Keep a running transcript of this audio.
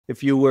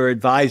if you were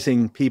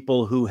advising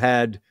people who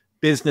had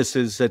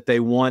businesses that they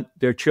want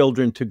their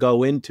children to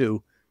go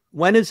into,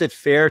 when is it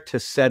fair to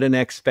set an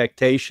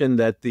expectation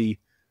that the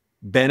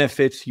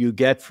benefits you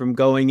get from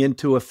going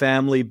into a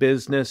family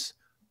business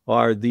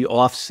are the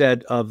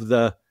offset of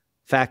the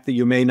fact that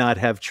you may not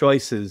have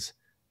choices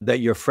that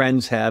your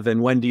friends have?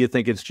 And when do you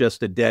think it's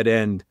just a dead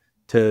end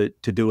to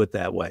do it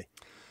that way?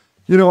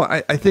 You know,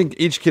 I think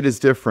each kid is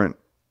different.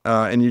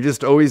 And you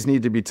just always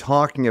need to be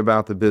talking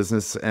about the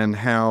business and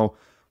how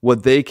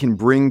what they can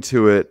bring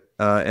to it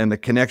and the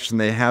connection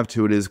they have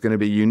to it is going to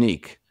be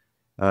unique.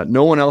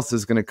 No one else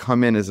is going to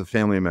come in as a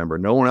family member.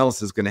 No one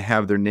else is going to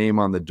have their name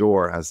on the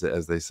door, as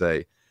they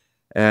say.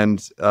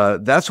 And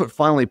that's what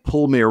finally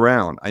pulled me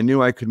around. I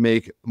knew I could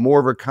make more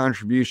of a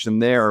contribution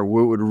there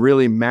where it would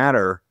really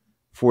matter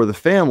for the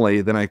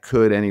family than I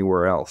could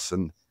anywhere else.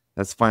 And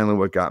that's finally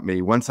what got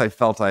me. Once I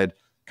felt I'd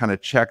kind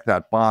of checked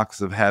that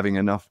box of having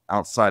enough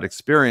outside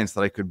experience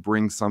that I could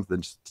bring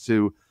something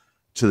to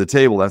the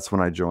table, that's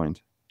when I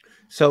joined.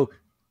 So,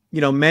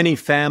 many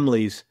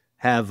families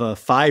have a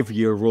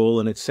 5-year rule,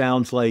 and it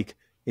sounds like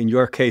in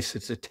your case,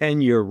 it's a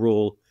 10-year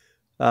rule.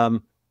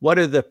 What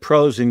are the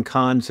pros and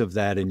cons of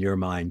that in your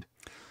mind?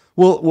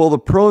 Well, the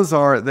pros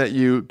are that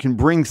you can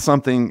bring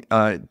something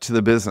to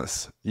the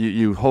business.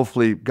 You've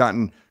hopefully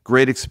gotten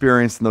great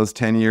experience in those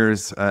 10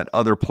 years at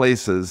other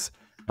places,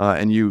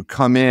 and you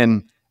come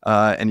in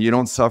and you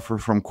don't suffer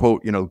from,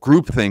 quote,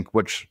 groupthink,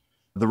 which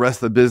the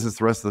rest of the business,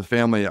 the rest of the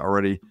family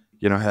already,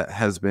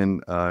 has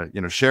been,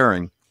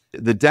 sharing.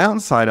 The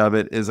downside of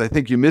it is I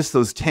think you miss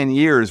those 10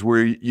 years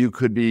where you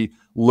could be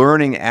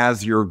learning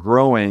as you're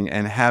growing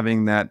and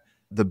having that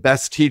the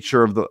best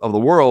teacher of the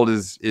world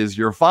is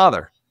your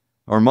father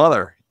or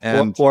mother,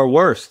 and or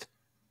worse.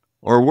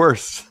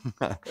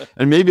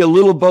 And maybe a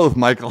little both,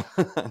 Michael.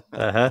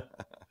 Uh-huh.